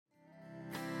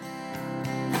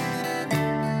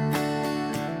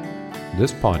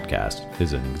This podcast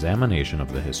is an examination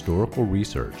of the historical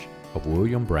research of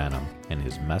William Branham and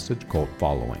his message cult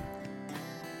following.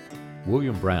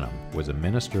 William Branham was a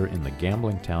minister in the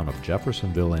gambling town of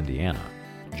Jeffersonville, Indiana,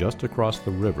 just across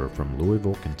the river from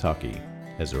Louisville, Kentucky,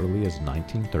 as early as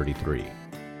 1933.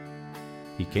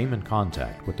 He came in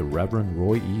contact with the Reverend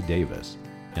Roy E. Davis,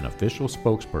 an official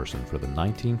spokesperson for the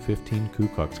 1915 Ku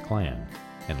Klux Klan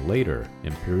and later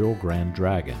Imperial Grand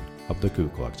Dragon of the Ku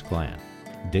Klux Klan.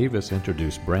 Davis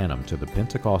introduced Branham to the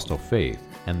Pentecostal faith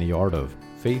and the art of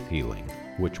faith healing,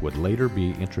 which would later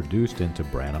be introduced into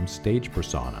Branham's stage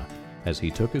persona as he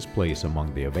took his place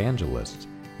among the evangelists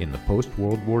in the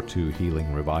post-World War II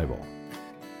healing revival.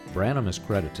 Branham is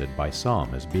credited by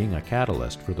some as being a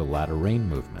catalyst for the Latter Rain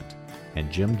movement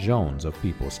and Jim Jones of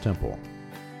People's Temple.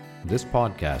 This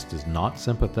podcast is not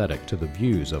sympathetic to the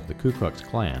views of the Ku Klux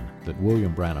Klan that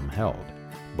William Branham held,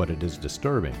 but it is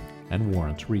disturbing and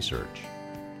warrants research.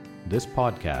 This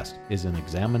podcast is an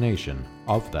examination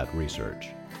of that research.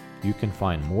 You can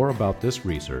find more about this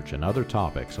research and other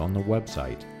topics on the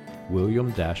website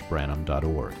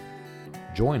william-branham.org.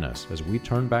 Join us as we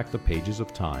turn back the pages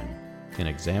of time and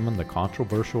examine the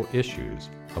controversial issues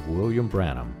of William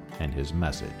Branham and his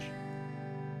message.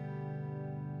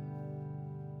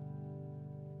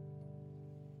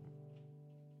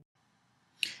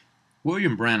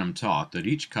 William Branham taught that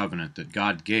each covenant that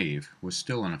God gave was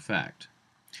still in effect.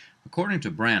 According to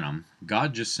Branham,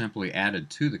 God just simply added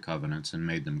to the covenants and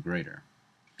made them greater.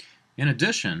 In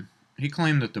addition, he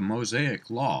claimed that the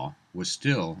Mosaic Law was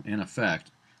still in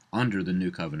effect under the new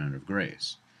covenant of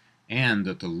grace, and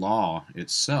that the law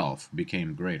itself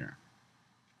became greater.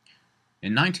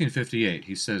 In 1958,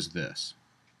 he says this: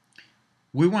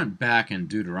 "We went back in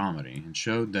Deuteronomy and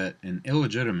showed that an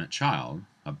illegitimate child,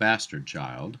 a bastard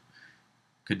child,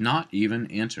 could not even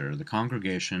enter the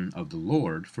congregation of the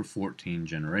Lord for 14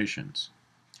 generations.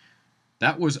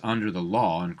 That was under the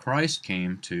law, and Christ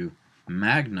came to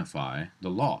magnify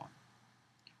the law.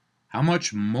 How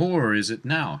much more is it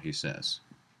now?" he says.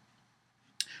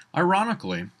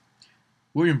 Ironically,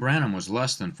 William Branham was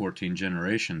less than 14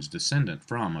 generations descendant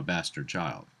from a bastard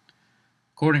child.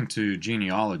 According to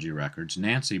genealogy records,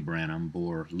 Nancy Branham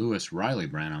bore Lewis Riley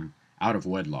Branham out of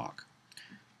wedlock.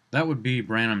 That would be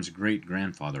Branham's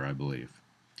great-grandfather, I believe.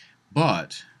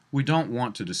 But we don't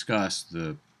want to discuss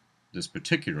this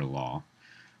particular law.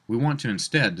 We want to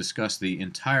instead discuss the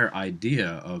entire idea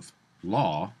of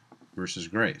law versus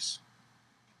grace.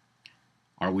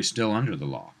 Are we still under the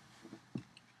law?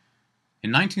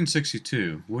 In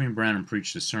 1962, William Branham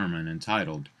preached a sermon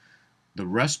entitled "The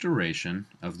Restoration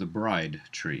of the Bride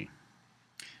Tree,"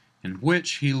 in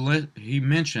which he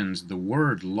mentions the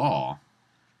word law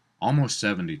almost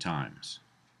 70 times.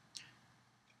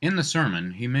 In the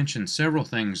sermon, he mentions several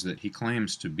things that he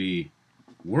claims to be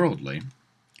worldly,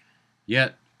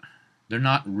 yet they're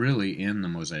not really in the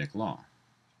Mosaic Law.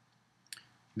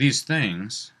 These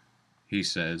things, he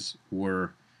says,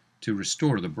 were to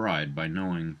restore the bride by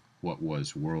knowing what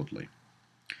was worldly.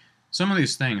 Some of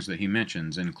these things that he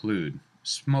mentions include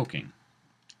smoking,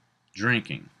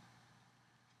 drinking,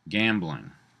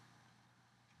 gambling,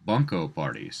 bunco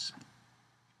parties,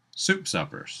 soup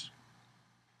suppers,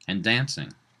 and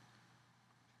dancing.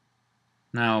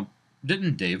 Now,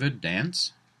 didn't David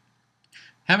dance?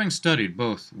 Having studied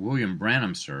both William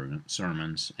Branham's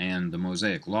sermons and the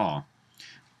Mosaic Law,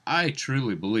 I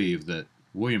truly believe that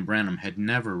William Branham had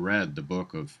never read the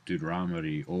book of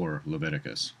Deuteronomy or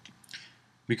Leviticus.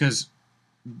 Because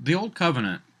the Old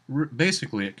Covenant,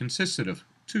 basically, it consisted of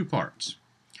two parts.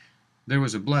 There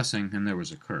was a blessing and there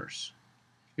was a curse.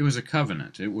 It was a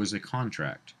covenant. It was a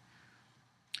contract.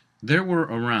 There were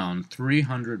around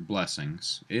 300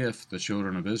 blessings if the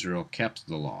children of Israel kept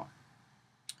the law.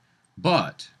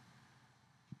 But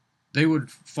they would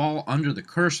fall under the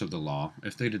curse of the law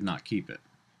if they did not keep it.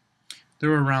 There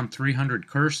were around 300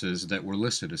 curses that were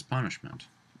listed as punishment.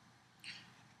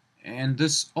 And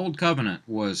this Old Covenant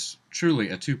was truly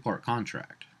a two-part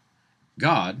contract.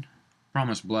 God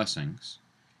promised blessings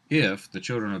if the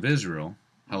children of Israel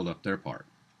held up their part,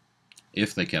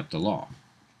 if they kept the law.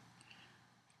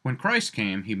 When Christ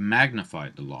came, he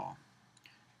magnified the law.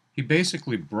 He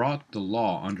basically brought the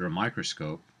law under a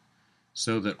microscope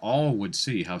so that all would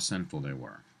see how sinful they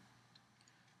were.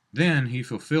 Then he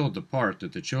fulfilled the part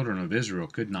that the children of Israel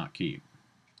could not keep.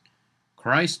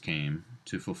 Christ came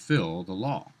to fulfill the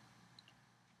law.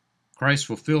 Christ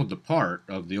fulfilled the part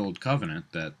of the Old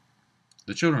Covenant that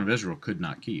the children of Israel could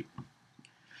not keep.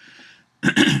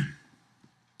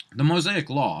 The Mosaic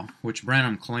Law, which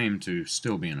Branham claimed to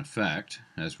still be in effect,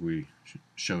 as we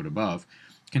showed above,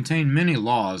 contained many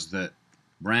laws that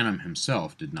Branham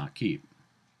himself did not keep.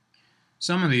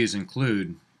 Some of these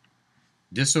include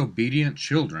disobedient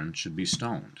children should be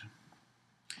stoned.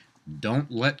 Don't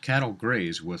let cattle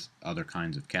graze with other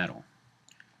kinds of cattle.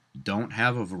 Don't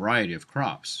have a variety of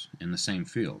crops in the same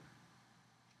field.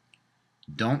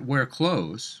 Don't wear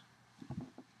clothes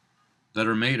that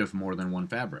are made of more than one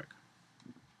fabric.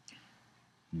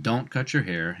 Don't cut your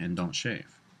hair and don't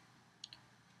shave.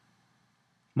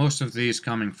 Most of these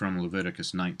coming from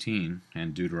Leviticus 19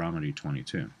 and Deuteronomy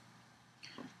 22.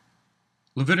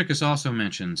 Leviticus also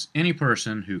mentions any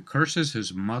person who curses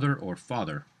his mother or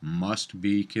father must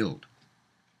be killed.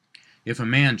 If a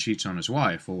man cheats on his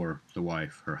wife, or the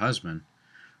wife her husband,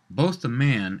 both the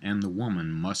man and the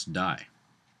woman must die.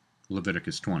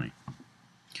 Leviticus 20.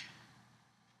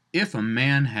 If a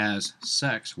man has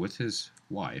sex with his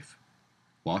wife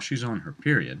while she's on her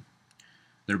period,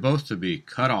 they're both to be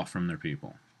cut off from their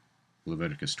people.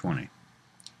 Leviticus 20.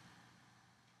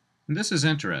 And this is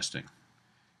interesting.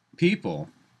 People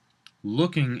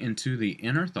looking into the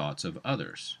inner thoughts of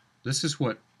others. This is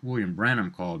what William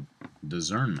Branham called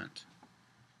discernment.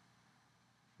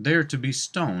 They are to be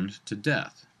stoned to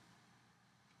death.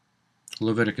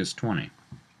 Leviticus 20.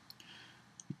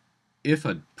 If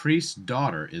a priest's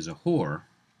daughter is a whore,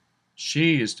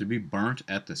 she is to be burnt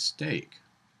at the stake.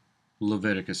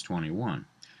 Leviticus 21.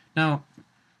 Now,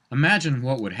 imagine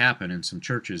what would happen in some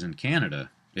churches in Canada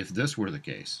if this were the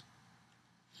case.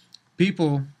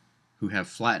 People who have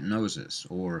flat noses,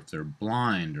 or if they're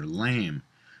blind or lame,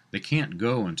 they can't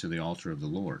go into the altar of the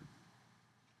Lord.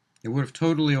 It would have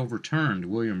totally overturned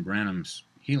William Branham's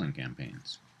healing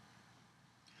campaigns.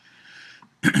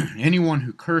 Anyone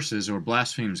who curses or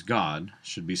blasphemes God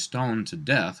should be stoned to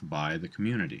death by the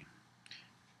community.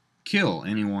 Kill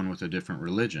anyone with a different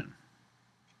religion.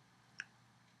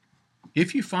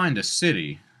 If you find a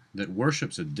city that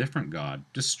worships a different god,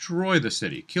 destroy the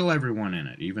city. Kill everyone in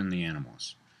it, even the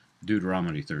animals.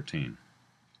 Deuteronomy 13.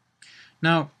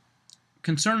 Now,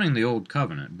 concerning the Old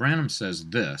Covenant, Branham says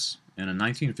this in a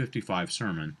 1955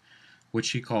 sermon,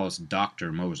 which he calls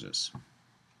Dr. Moses.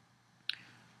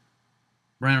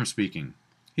 Branham speaking.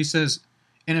 He says,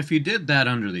 "And if he did that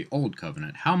under the Old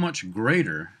Covenant, how much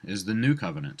greater is the New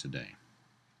Covenant today?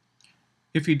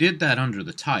 If he did that under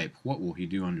the type, what will he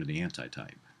do under the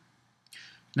antitype?"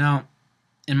 Now,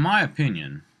 in my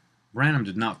opinion, Branham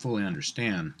did not fully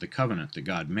understand the covenant that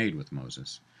God made with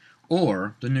Moses,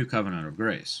 or the new covenant of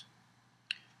grace.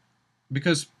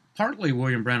 Because partly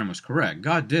William Branham was correct.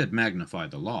 God did magnify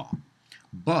the law.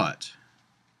 But,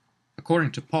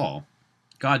 according to Paul,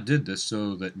 God did this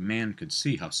so that man could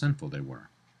see how sinful they were.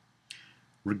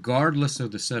 Regardless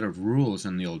of the set of rules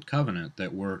in the Old Covenant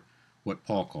that were what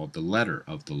Paul called the letter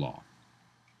of the law.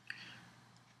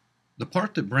 The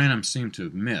part that Branham seemed to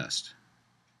have missed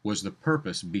was the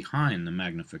purpose behind the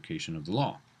magnification of the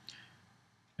law.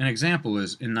 An example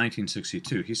is in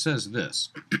 1962. He says this,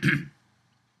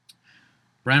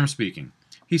 Branham speaking,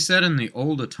 "He said in the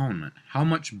Old Atonement, how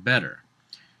much better?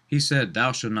 He said,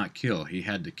 thou shalt not kill. He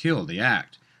had to kill the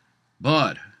act.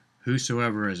 But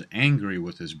whosoever is angry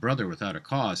with his brother without a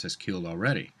cause has killed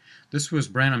already." This was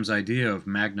Branham's idea of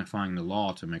magnifying the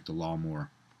law to make the law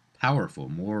more powerful,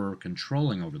 more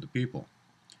controlling over the people.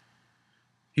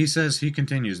 He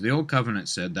continues, "The old covenant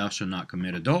said, thou shalt not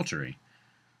commit adultery.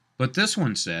 But this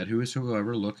one said,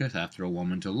 whosoever looketh after a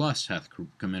woman to lust hath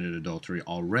committed adultery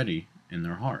already in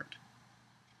their heart."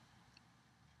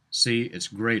 See, it's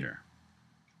greater.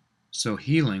 So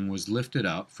healing was lifted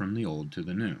up from the old to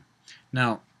the new.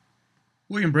 Now,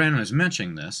 William Branham is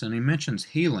mentioning this, and he mentions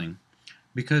healing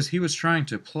because he was trying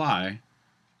to apply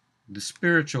the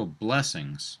spiritual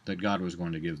blessings that God was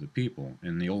going to give the people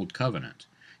in the Old Covenant.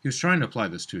 He was trying to apply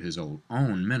this to his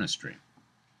own ministry.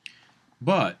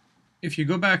 But if you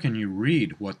go back and you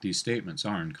read what these statements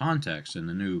are in context in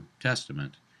the New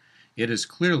Testament, it is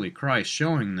clearly Christ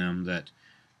showing them that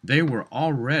they were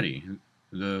already,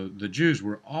 the Jews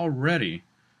were already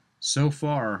so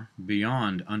far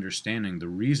beyond understanding the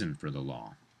reason for the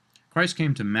law. Christ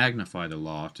came to magnify the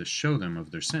law to show them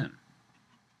of their sin.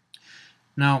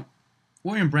 Now,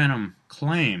 William Branham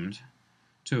claimed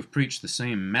to have preached the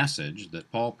same message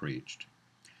that Paul preached.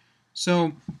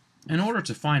 So, in order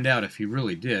to find out if he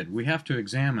really did, we have to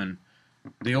examine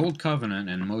the Old Covenant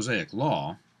and Mosaic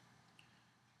Law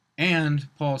and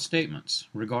Paul's statements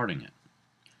regarding it.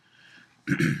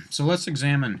 So let's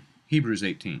examine Hebrews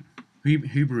 8.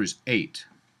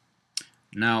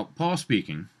 Now, Paul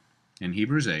speaking in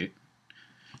Hebrews 8.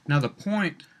 Now, the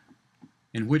point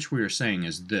in which we are saying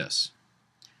is this.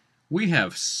 We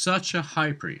have such a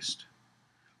high priest,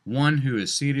 one who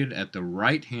is seated at the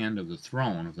right hand of the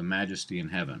throne of the majesty in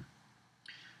heaven,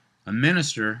 a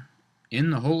minister in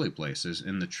the holy places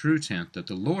in the true tent that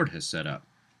the Lord has set up,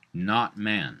 not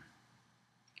man.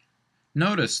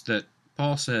 Notice that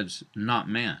Paul says, not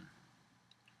man.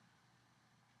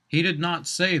 He did not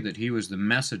say that he was the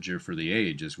messenger for the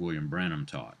age, as William Branham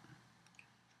taught.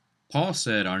 Paul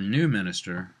said our new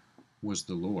minister was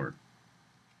the Lord.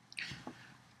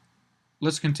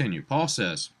 Let's continue. Paul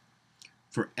says,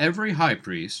 "For every high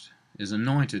priest is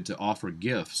anointed to offer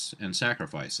gifts and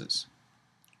sacrifices.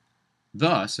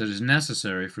 Thus, it is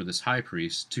necessary for this high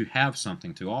priest to have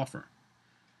something to offer.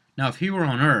 Now, if he were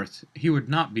on earth, he would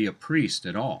not be a priest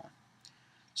at all,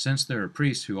 since there are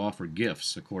priests who offer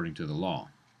gifts according to the law.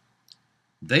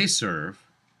 They serve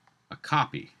a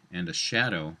copy and a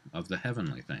shadow of the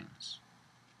heavenly things.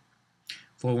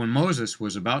 For when Moses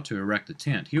was about to erect the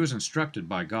tent, he was instructed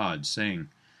by God, saying,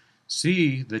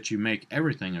 'See that you make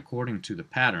everything according to the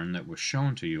pattern that was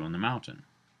shown to you on the mountain.'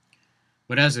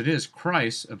 But as it is,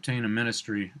 Christ obtained a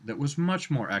ministry that was much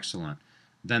more excellent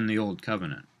than the old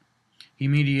covenant. He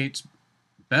mediates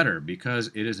better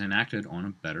because it is enacted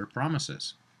on better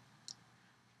promises."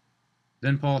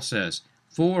 Then Paul says,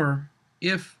 "For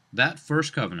if that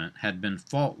first covenant had been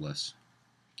faultless,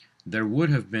 there would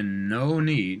have been no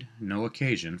need, no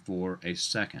occasion for a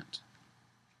second."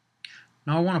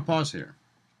 Now I want to pause here.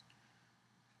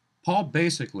 Paul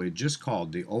basically just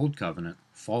called the old covenant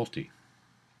faulty.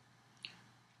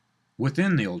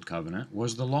 Within the old covenant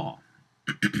was the law.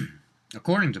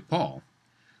 According to Paul,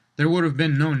 there would have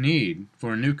been no need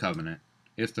for a new covenant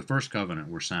if the first covenant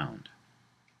were sound.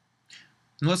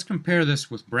 And let's compare this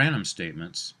with Branham's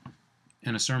statements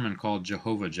in a sermon called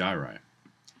Jehovah Jireh.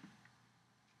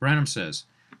 Branham says,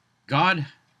 "God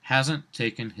hasn't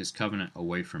taken his covenant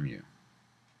away from you."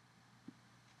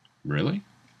 Really?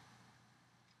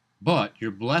 "But your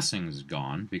blessing is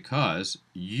gone because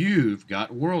you've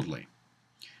got worldly.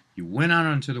 You went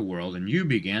out into the world and you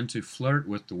began to flirt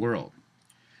with the world.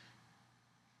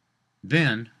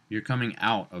 Then you're coming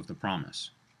out of the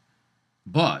promise.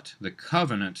 But the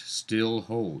covenant still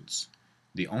holds.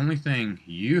 The only thing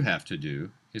you have to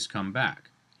do is come back."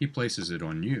 He places it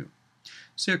on you.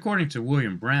 See, according to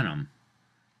William Branham,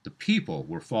 the people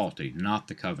were faulty, not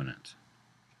the covenant.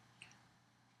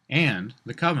 And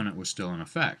the covenant was still in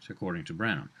effect, according to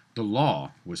Branham. The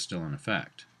law was still in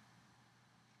effect.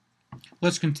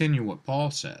 Let's continue what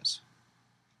Paul says.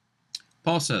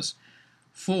 Paul says,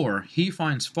 "For he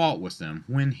finds fault with them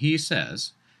when he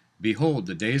says, 'Behold,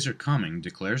 the days are coming,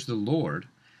 declares the Lord,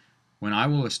 when I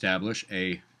will establish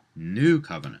a new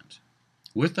covenant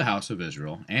with the house of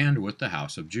Israel and with the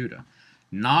house of Judah,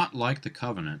 not like the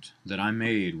covenant that I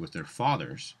made with their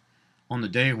fathers on the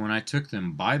day when I took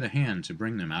them by the hand to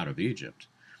bring them out of Egypt.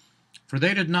 For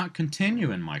they did not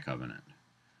continue in my covenant,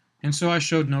 and so I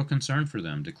showed no concern for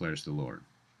them, declares the Lord.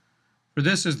 For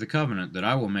this is the covenant that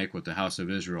I will make with the house of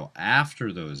Israel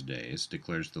after those days,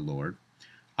 declares the Lord.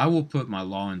 I will put my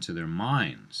law into their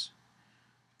minds,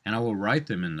 and I will write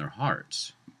them in their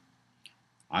hearts.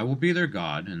 I will be their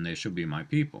God, and they shall be my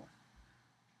people.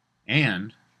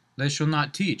 And they shall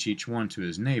not teach each one to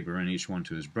his neighbor and each one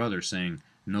to his brother, saying,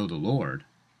 Know the Lord.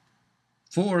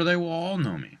 For they will all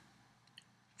know me,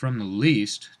 from the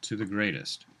least to the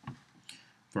greatest.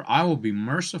 For I will be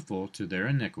merciful to their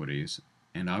iniquities,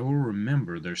 and I will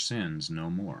remember their sins no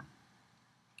more."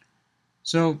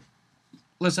 So,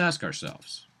 let's ask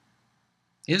ourselves,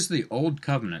 is the old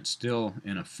covenant still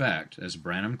in effect, as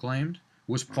Branham claimed?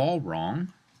 Was Paul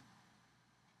wrong?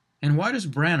 And why does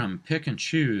Branham pick and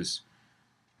choose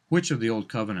which of the old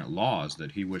covenant laws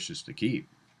that he wishes to keep?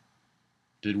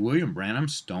 Did William Branham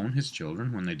stone his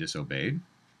children when they disobeyed?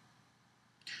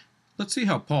 Let's see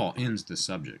how Paul ends this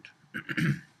subject.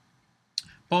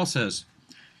 Paul says,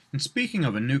 in speaking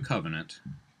of a new covenant,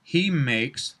 he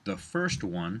makes the first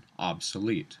one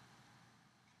obsolete.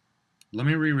 Let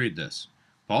me reread this.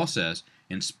 Paul says,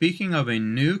 in speaking of a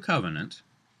new covenant,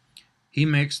 he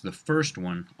makes the first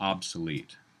one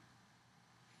obsolete.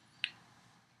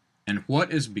 And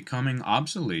what is becoming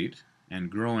obsolete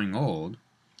and growing old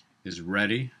is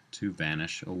ready to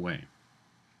vanish away.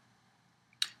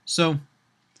 So,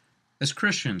 as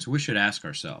Christians, we should ask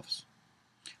ourselves,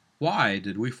 why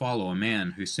did we follow a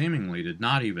man who seemingly did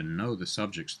not even know the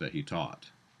subjects that he taught?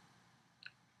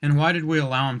 And why did we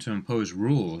allow him to impose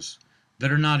rules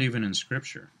that are not even in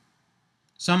Scripture?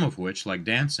 Some of which, like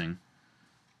dancing,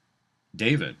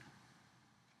 David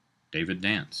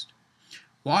danced.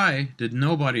 Why did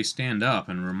nobody stand up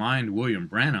and remind William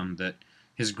Branham that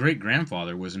his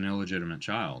great-grandfather was an illegitimate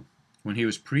child when he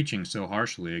was preaching so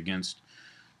harshly against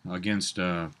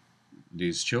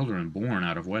these children born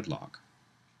out of wedlock?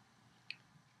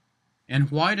 And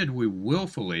why did we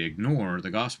willfully ignore the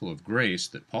gospel of grace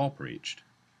that Paul preached,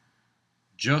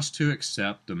 just to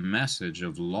accept the message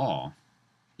of law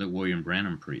that William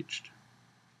Branham preached?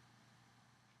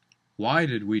 Why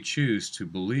did we choose to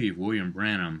believe William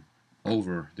Branham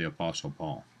over the Apostle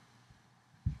Paul?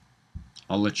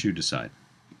 I'll let you decide.